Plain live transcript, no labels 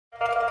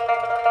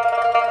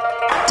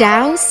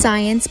Tao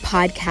Science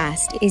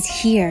Podcast is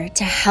here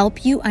to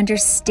help you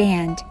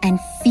understand and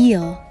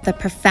feel the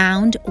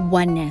profound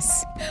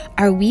oneness.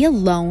 Are we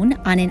alone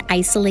on an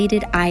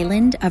isolated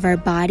island of our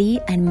body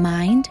and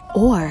mind,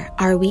 or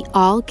are we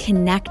all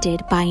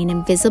connected by an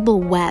invisible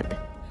web?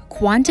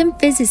 Quantum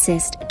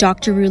physicist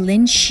Dr.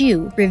 Rulin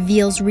Xu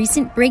reveals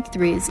recent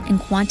breakthroughs in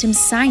quantum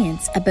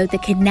science about the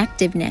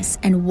connectiveness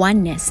and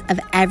oneness of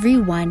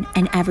everyone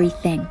and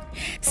everything.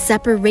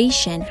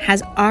 Separation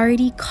has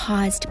already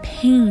caused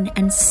pain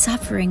and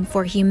suffering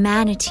for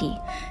humanity.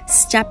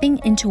 Stepping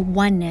into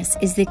oneness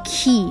is the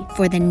key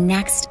for the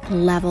next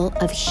level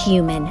of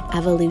human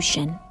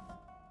evolution.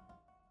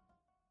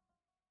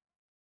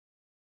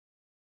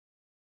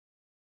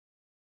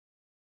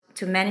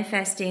 To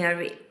manifesting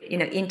a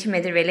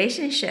intimate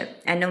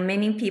relationship. I know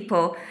many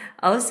people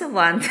also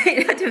want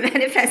to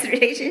manifest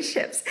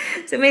relationships.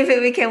 So maybe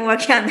we can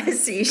work on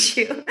this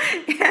issue.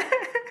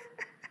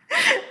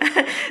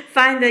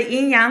 Find the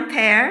Yin Yang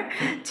pair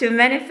to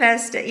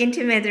manifest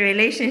intimate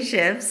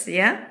relationships.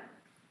 Yeah.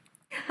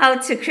 How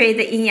to create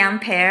the Yin Yang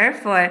pair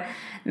for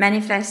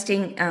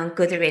manifesting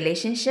good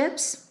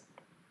relationships.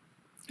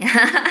 I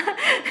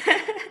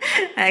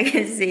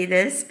can see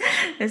this.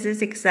 This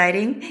is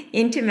exciting.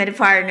 Intimate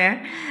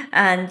partner.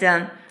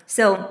 And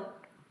so,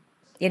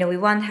 we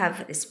want to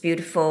have this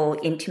beautiful,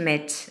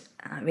 intimate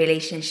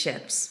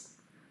relationships,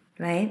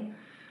 right?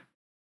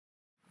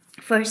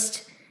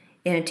 First,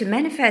 to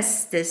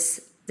manifest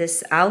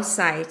this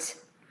outside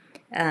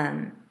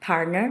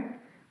partner,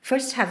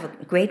 first have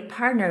a great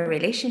partner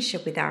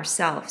relationship with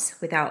ourselves,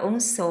 with our own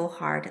soul,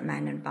 heart,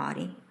 mind, and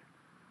body.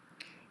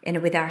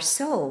 And with our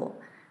soul,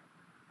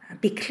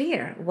 be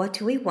clear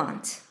what we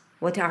want,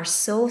 what our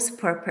soul's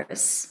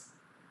purpose.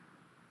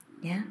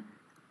 Yeah.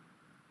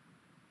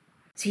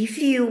 So if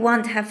you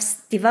want to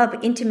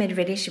develop intimate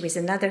relationship with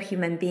another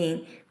human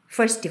being,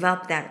 first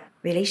develop that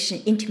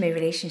intimate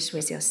relationship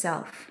with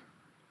yourself.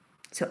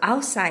 So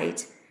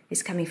outside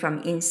is coming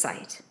from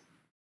inside.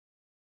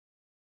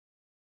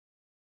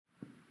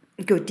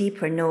 Go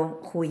deeper, know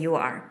who you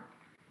are.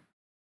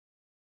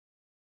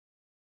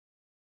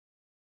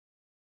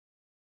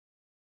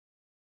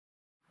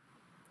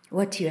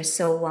 What your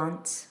soul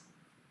wants,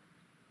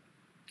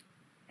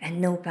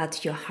 and know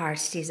about your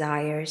heart's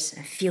desires,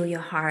 and feel your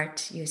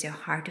heart, use your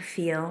heart to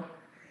feel.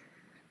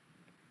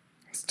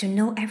 It's to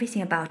know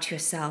everything about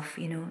yourself,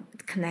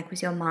 connect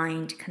with your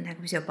mind,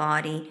 connect with your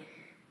body,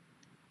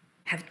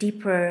 have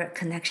deeper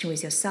connection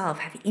with yourself,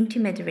 have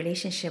intimate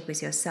relationship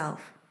with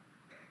yourself.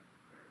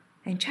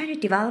 And try to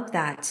develop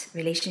that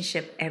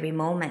relationship every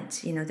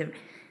moment.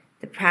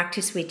 The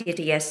practice we did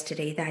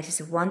yesterday, that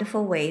is a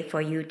wonderful way for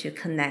you to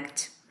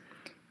connect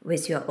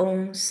with your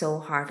own soul,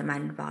 heart,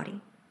 mind, and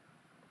body.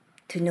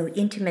 To know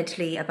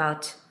intimately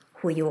about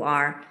who you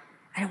are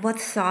and what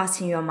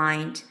thoughts in your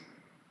mind,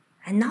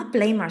 and not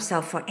blame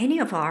ourselves for any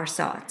of our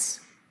thoughts.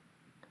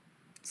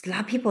 A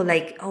lot of people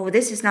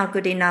this is not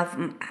good enough.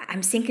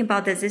 I'm thinking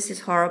about this. This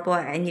is horrible.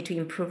 I need to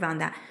improve on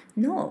that.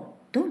 No,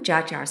 don't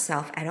judge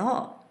ourselves at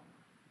all.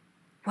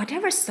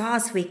 Whatever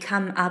thoughts we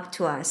come up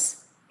to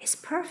us is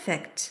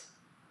perfect.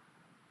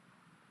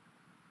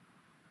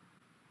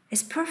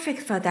 It's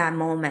perfect for that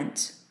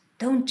moment.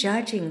 Don't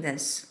judging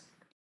this.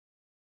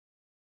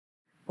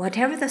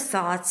 Whatever the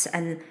thoughts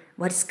and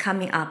what's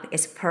coming up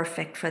is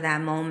perfect for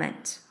that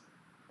moment.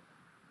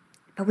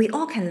 But we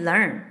all can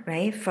learn,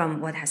 right,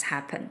 from what has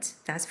happened.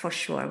 That's for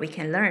sure. We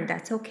can learn.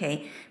 That's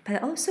okay.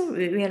 But also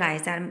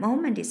realize that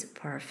moment is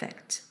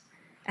perfect.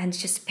 And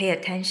just pay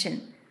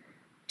attention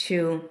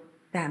to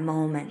that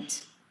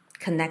moment.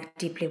 Connect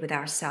deeply with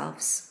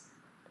ourselves.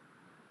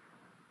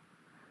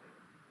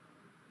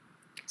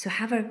 So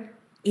have an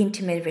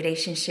intimate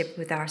relationship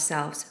with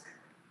ourselves.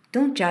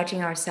 Don't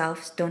judging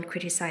ourselves, don't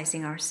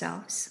criticizing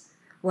ourselves.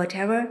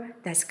 Whatever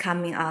that's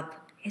coming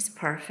up is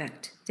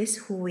perfect. This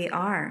is who we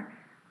are.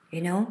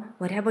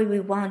 Whatever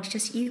we want,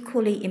 just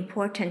equally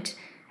important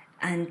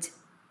and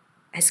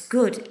as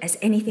good as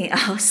anything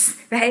else,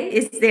 right?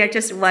 Is there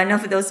just one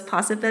of those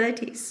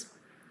possibilities?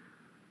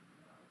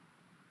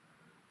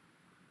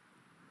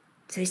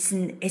 So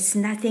it's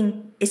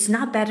nothing, it's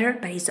not better,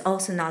 but it's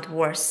also not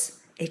worse.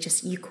 It's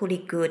just equally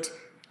good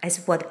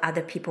as what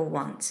other people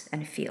want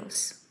and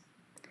feels.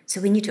 So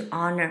we need to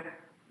honor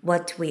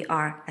what we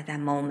are at that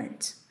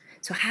moment.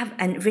 So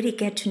and really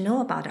get to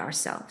know about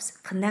ourselves,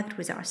 connect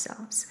with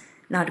ourselves,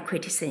 not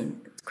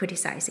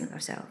criticizing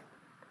ourselves.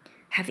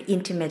 Have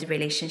intimate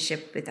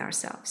relationship with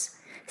ourselves.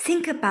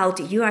 Think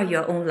about you are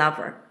your own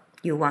lover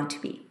you want to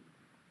be.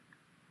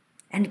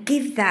 And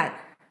give that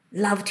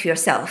love to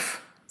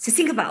yourself. So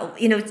think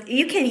about,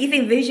 you can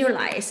even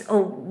visualize,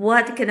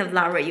 what kind of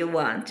lover you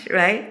want,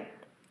 right?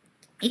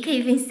 You can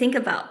even think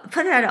about,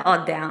 put that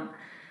all down.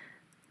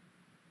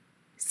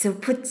 So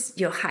put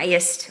your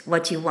highest,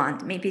 what you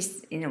want. Maybe,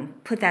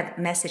 put that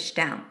message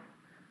down.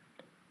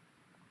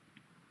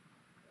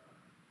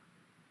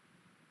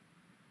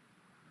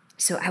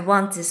 So I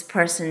want this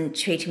person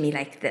treat me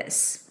like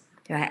this,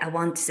 right? I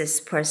want this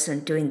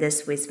person doing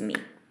this with me.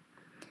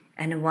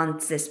 And I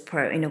want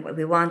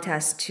we want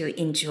us to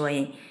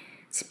enjoy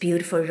It's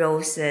beautiful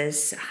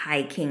roses,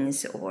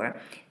 hikings, or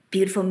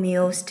beautiful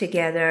meals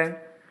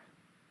together,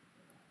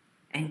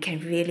 and can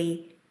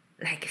really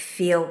like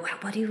feel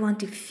what do you want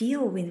to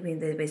feel with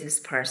this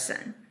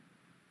person.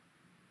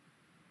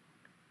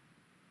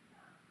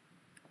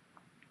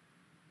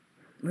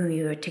 When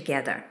we were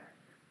together.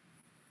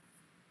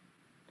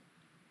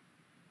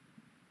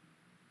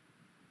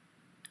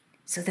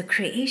 So the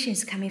creation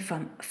is coming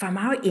from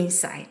our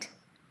inside,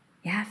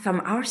 from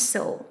our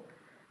soul.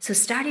 So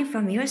starting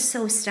from your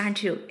soul, start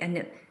to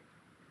and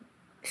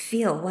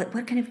feel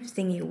what kind of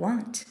thing you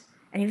want.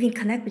 And if you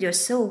connect with your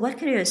soul, what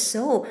can your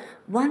soul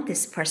want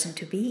this person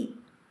to be?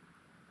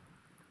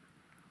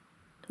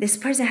 This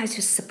person has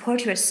to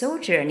support your soul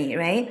journey,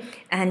 right?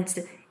 And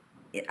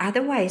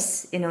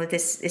otherwise,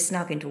 this is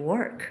not going to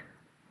work.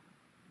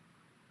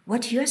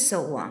 What your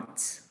soul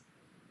wants.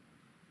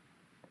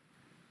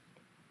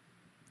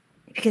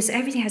 Because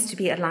everything has to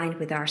be aligned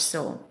with our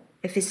soul.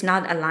 If it's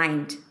not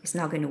aligned, it's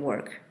not going to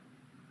work.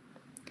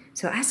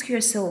 So ask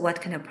your soul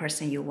what kind of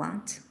person you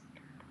want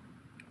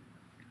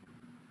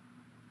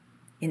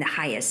in the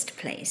highest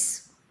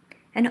place.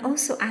 And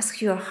also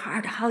ask your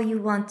heart how you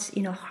want,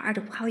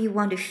 how you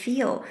want to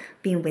feel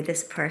being with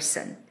this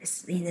person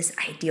in this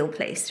ideal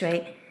place,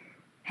 right?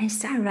 And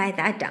start to write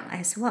that down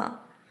as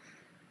well.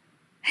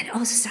 And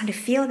also start to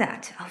feel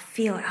that.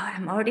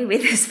 I'm already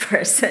with this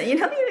person.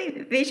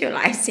 You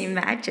visualize,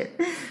 imagine.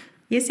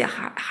 Use your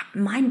heart,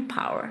 mind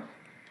power.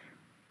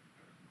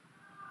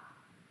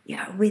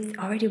 You're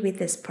already with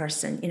this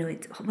person.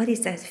 What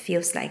is that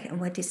feels like? And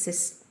what is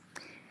this?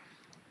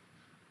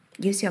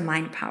 Use your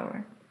mind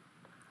power.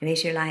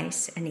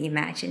 Visualize and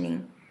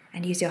imagining.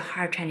 And use your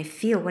heart trying to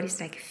feel what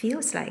it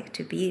feels like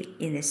to be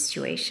in this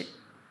situation.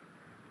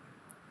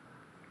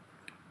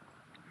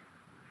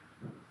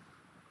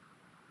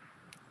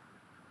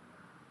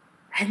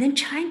 And then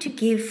trying to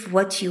give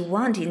what you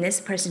want in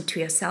this person to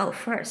yourself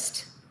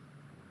first.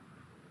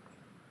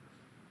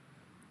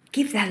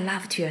 Give that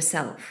love to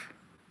yourself.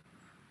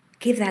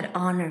 Give that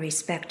honor,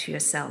 respect to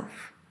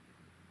yourself.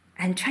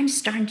 And trying to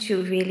start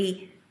to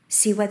really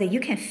see whether you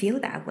can feel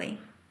that way.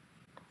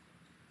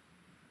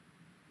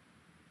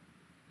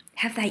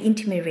 Have that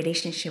intimate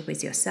relationship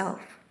with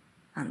yourself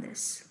on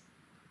this.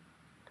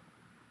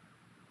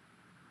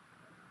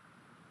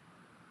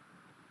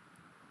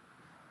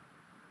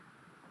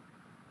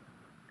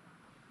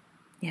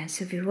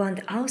 So if we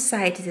want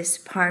outside this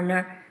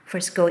partner,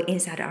 first go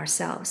inside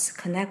ourselves,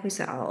 connect with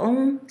our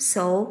own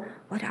soul,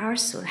 our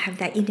soul, have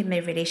that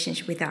intimate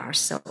relationship with our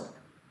soul,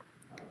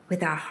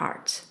 with our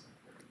heart,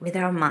 with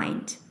our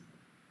mind,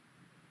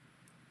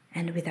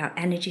 and with our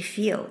energy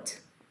field,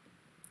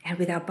 and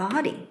with our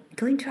body.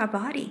 Go into our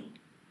body.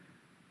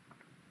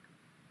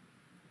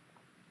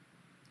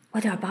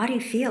 What our body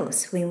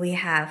feels when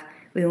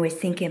we're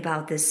thinking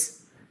about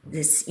this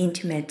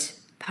intimate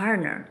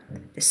partner,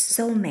 the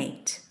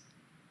soulmate.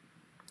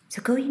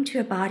 So go into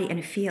your body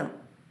and feel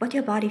what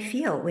your body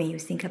feels when you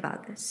think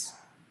about this.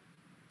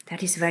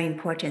 That is very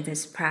important,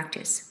 this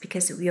practice,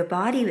 because your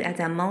body at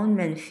that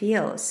moment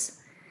feels,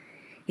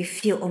 you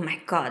feel, oh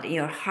my God,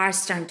 your heart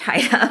starting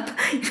tied up,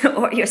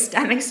 or your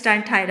stomach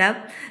starting tied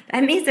up.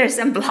 That means there's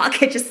some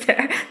blockages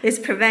there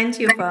that prevent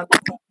you from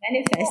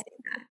manifesting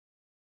that.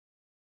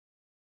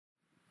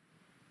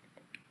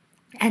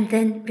 And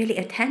then really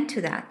attend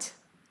to that,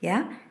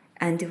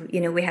 And,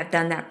 we have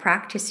done that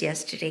practice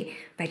yesterday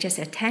by just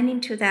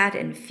attending to that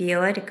and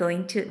feel it,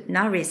 going to,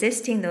 not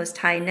resisting those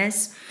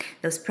tightness,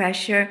 those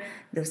pressure,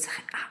 those,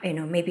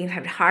 maybe you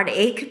have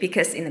heartache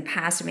because in the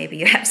past, maybe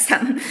you have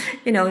some,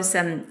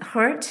 some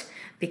hurt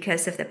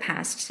because of the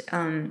past,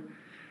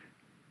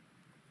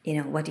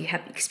 what you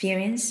have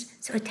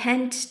experienced. So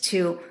attend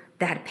to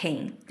that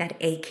pain, that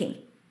aching.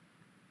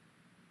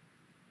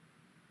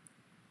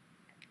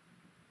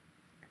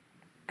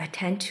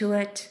 Attend to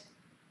it.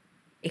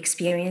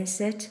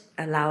 Experience it,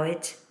 allow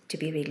it to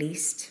be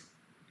released.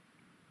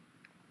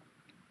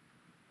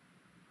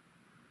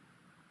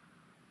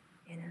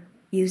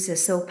 Use the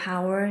soul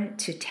power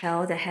to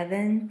tell the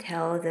heaven,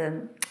 tell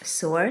the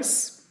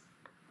source,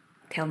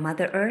 tell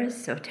Mother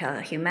Earth, or tell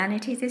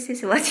humanity, this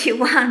is what you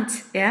want.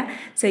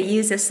 So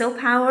use the soul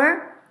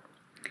power.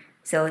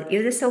 So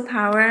use the soul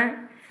power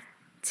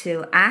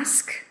to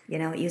ask,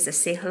 use the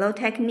say hello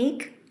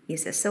technique,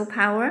 use the soul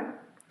power,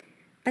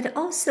 but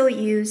also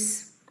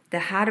use the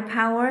heart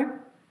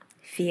power,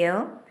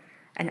 feel,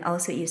 and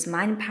also use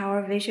mind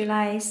power,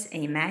 visualize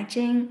and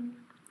imagine,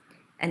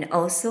 and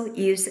also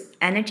use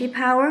energy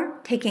power,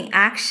 taking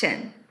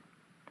action,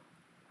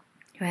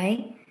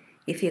 right?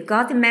 If you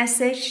got the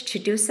message to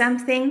do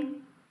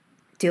something,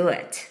 do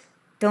it.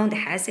 Don't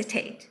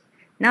hesitate.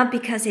 Not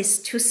because it's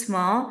too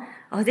small,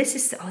 this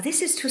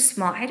is too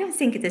small, I don't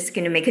think this is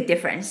going to make a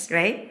difference,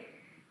 right?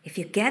 If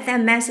you get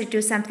that message,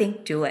 do something,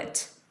 do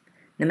it.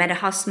 No matter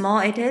how small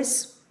it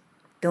is,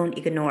 don't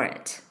ignore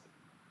it.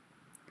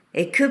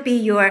 It could be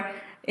your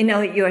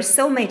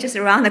soulmate just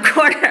around the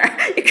corner.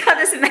 You got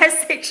this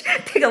message,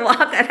 take a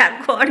walk at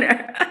that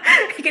corner.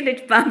 You're going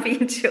to bump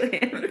into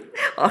him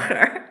or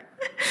her.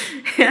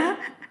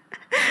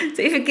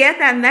 So if you get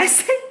that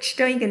message,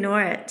 don't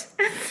ignore it.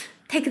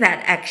 Take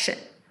that action.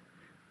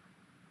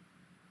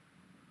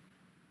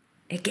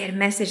 You get a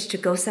message to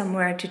go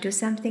somewhere, to do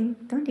something,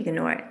 don't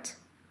ignore it.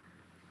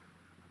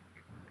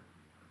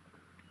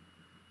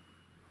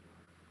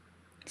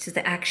 So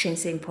the action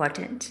is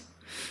important.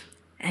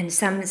 And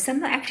some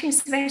action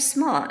is very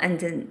small, and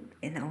then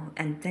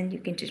you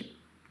can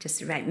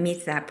just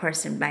meet that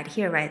person right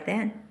here, right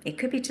then. It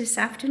could be just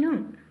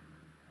afternoon.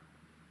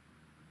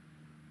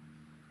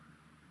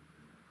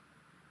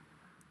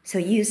 So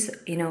use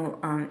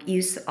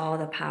all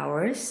the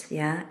powers,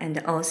 yeah, and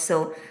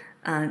also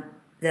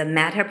the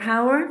matter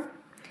power.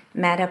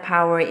 Matter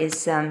power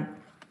is the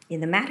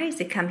matter is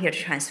to come here to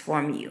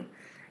transform you.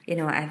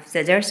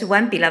 There's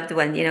one beloved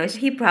one.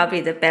 He probably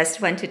the best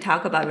one to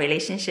talk about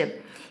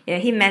relationship.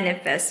 He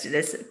manifested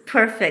this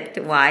perfect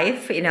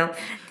wife.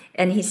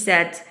 And he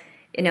said,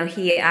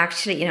 he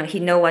actually, he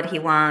know what he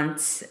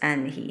wants,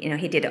 and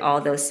he did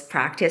all those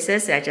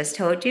practices I just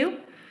told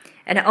you,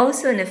 and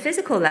also in the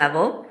physical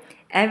level.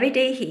 Every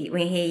day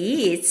when he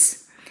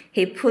eats,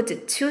 he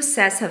put 2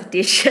 sets of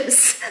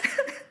dishes,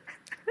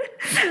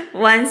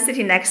 one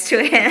sitting next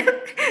to him.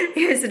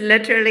 He was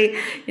literally,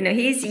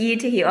 he's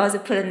eating. He also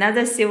put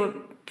another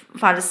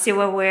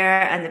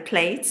silverware and the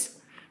plates,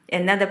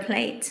 another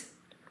plate,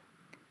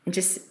 and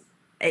just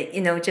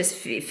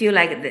feel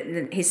like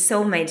his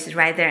soulmate is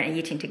right there and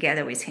eating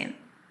together with him.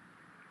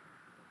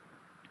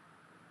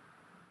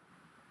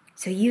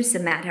 So use the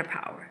matter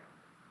power.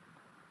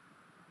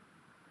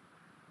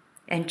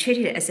 And treat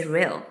it as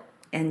real.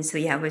 And so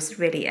it was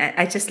really,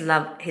 I just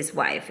love his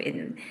wife.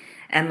 And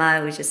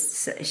Emma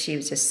she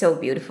was just so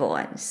beautiful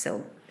and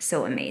so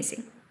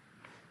amazing.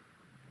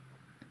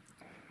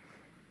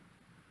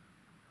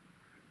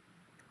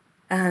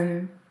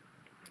 So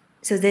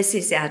this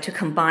is to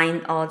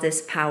combine all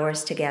these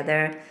powers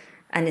together,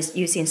 and it's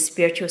using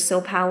spiritual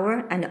soul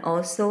power and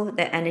also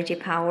the energy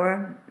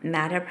power,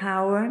 matter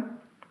power.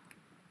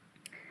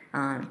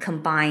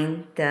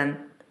 Combine the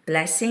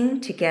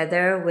blessing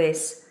together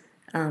with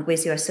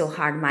your soul,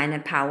 heart, mind,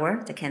 and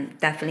power. That can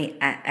definitely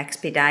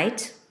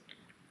expedite.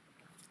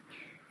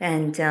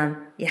 And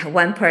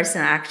one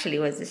person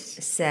actually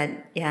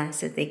said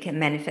so they can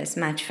manifest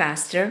much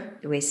faster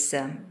with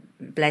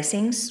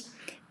blessings.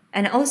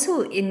 And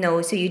also,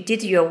 so you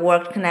did your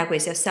work to connect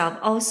with yourself.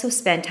 Also,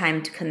 spend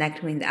time to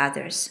connect with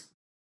others.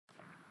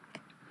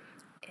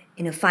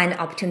 Find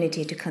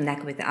opportunity to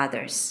connect with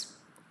others.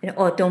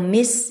 Or don't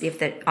miss if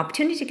the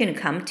opportunity can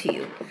come to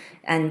you,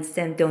 and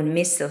then don't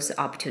miss those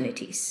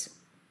opportunities.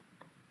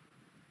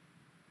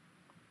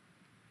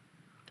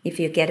 If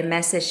you get a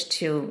message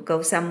to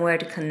go somewhere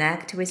to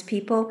connect with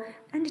people,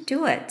 and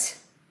do it.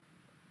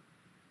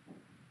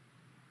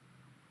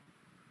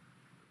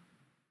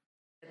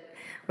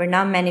 We're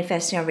not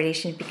manifesting our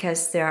relationship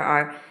because there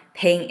are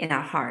pain in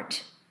our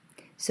heart.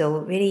 So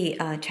really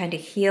trying to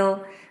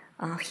heal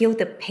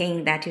the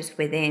pain that is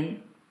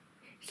within,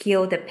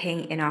 heal the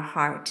pain in our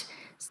heart,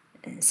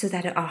 so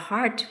that our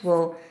heart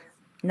will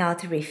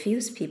not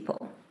refuse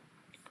people.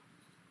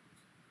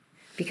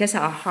 Because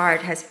our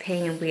heart has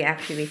pain, we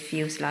actually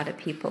refuse a lot of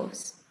people.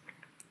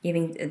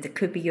 Even it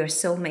could be your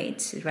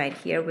soulmate right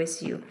here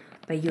with you,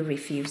 but you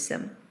refuse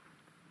them.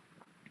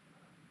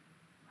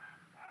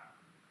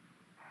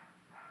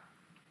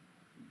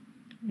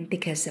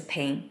 Because of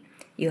pain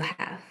you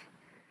have.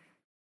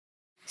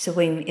 So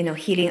when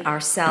healing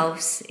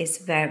ourselves is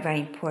very,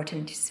 very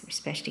important,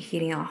 especially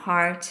healing our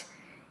heart,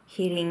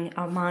 healing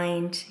our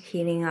mind,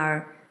 healing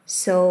our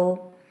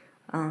soul.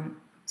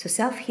 So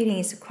self-healing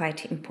is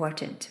quite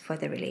important for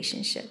the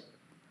relationship.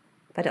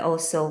 But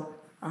also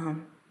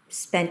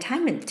spend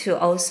time to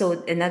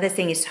also, another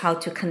thing is how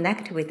to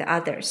connect with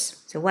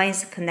others. So one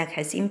is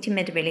has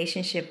intimate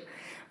relationship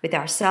with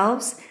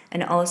ourselves,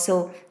 and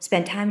also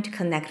spend time to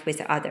connect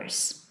with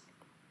others.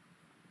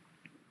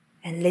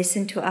 And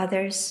listen to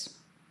others,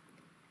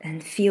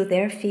 and feel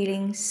their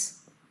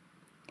feelings,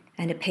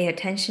 and pay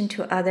attention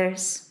to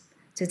others.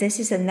 So this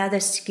is another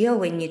skill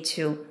we need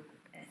to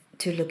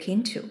look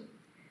into.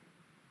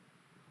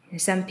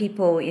 Some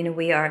people,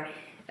 we are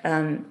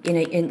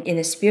in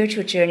a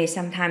spiritual journey.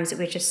 Sometimes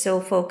we're just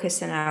so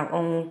focused on our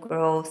own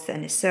growth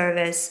and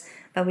service,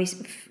 but we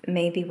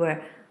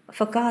were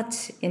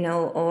forgot,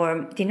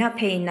 or did not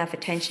pay enough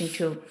attention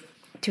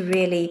to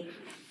really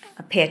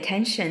pay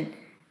attention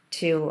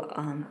to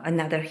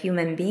another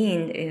human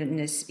being in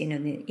this,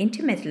 an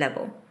intimate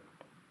level.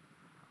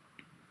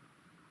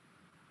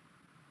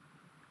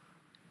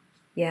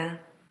 Yeah.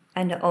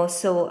 And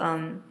also,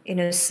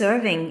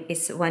 serving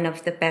is one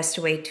of the best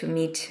way to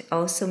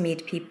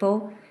meet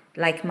people,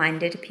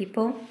 like-minded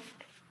people.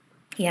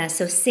 Yeah,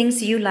 so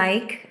things you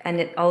like,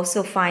 and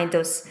also find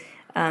those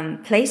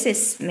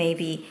places,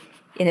 maybe,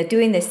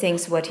 doing the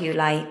things what you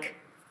like,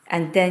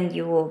 and then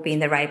you will be in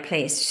the right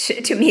place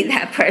to meet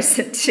that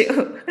person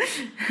too.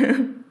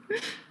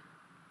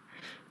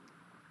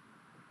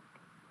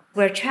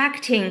 We're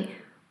attracting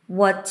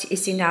what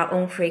is in our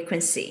own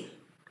frequency,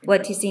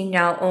 what is in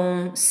our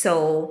own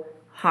soul,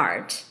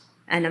 heart,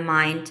 and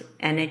mind,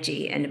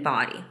 energy, and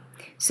body.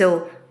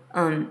 So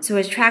So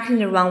attracting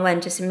the wrong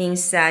one just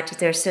means that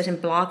there are certain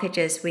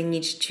blockages we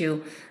need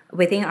to,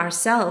 within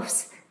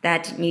ourselves,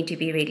 that need to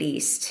be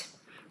released.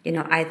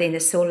 Either in the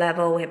soul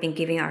level, we have been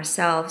giving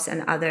ourselves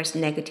and others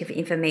negative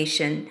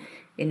information,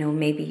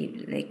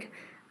 maybe like,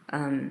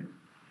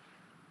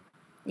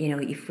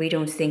 if we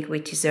don't think we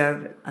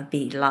deserve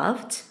be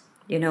loved,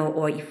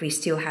 or if we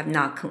still have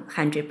not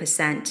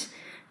 100%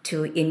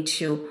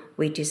 into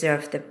we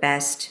deserve the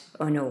best,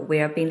 or no, we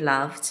are being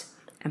loved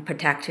and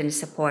protected and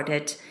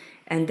supported.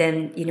 And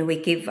then, we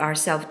give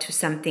ourselves to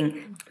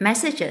something,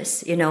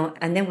 messages,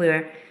 and then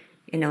we're,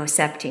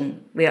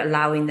 accepting, we're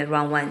allowing the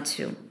wrong one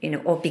to,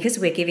 or because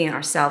we're giving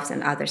ourselves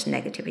and others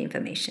negative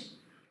information.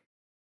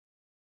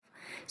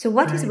 So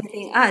what is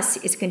within us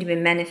is going to be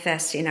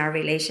manifest in our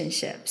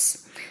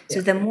relationships. So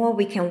the more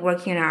we can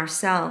work in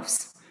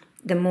ourselves,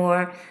 the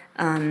more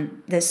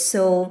the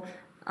soul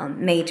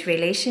mate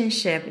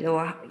relationship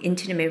or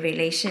intimate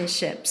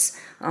relationships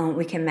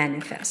we can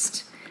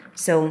manifest.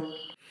 So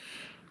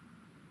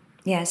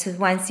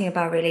one thing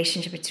about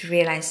relationship is to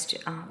realize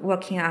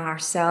working on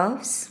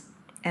ourselves,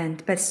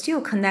 but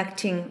still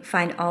connecting,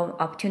 find all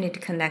opportunity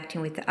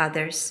connecting with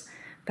others.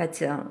 But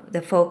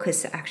the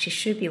focus actually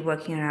should be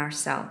working on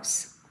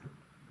ourselves.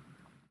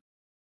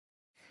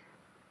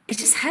 It's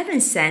just heaven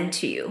sent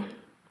to you,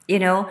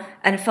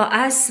 And for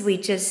us, we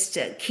just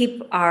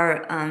keep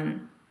our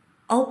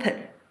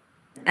open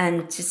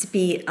and just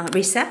be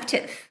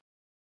receptive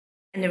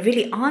and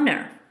really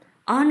honor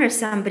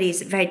somebody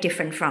is very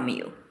different from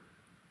you.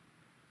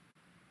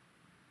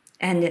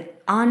 And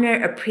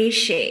honor,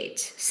 appreciate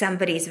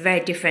somebody is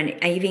very different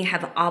and even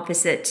have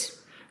opposite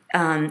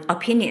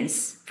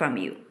opinions from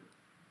you.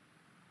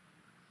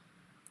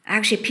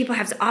 Actually, people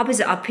have the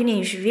opposite opinion.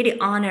 You should really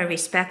honor,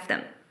 respect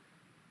them.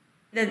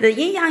 The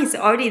yin yang is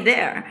already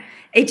there.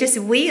 It's just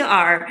we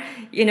are,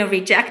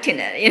 rejecting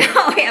it.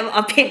 We have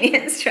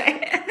opinions,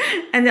 right?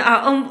 And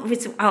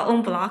with our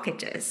own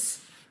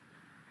blockages.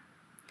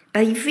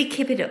 But if we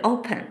keep it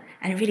open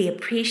and really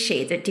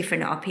appreciate the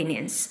different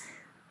opinions,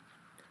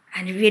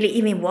 and really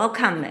even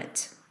welcome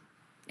it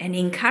and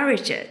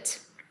encourage it,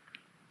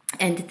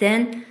 and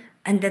then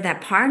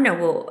that partner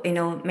will,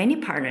 many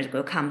partners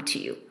will come to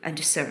you and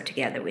serve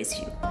together with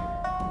you.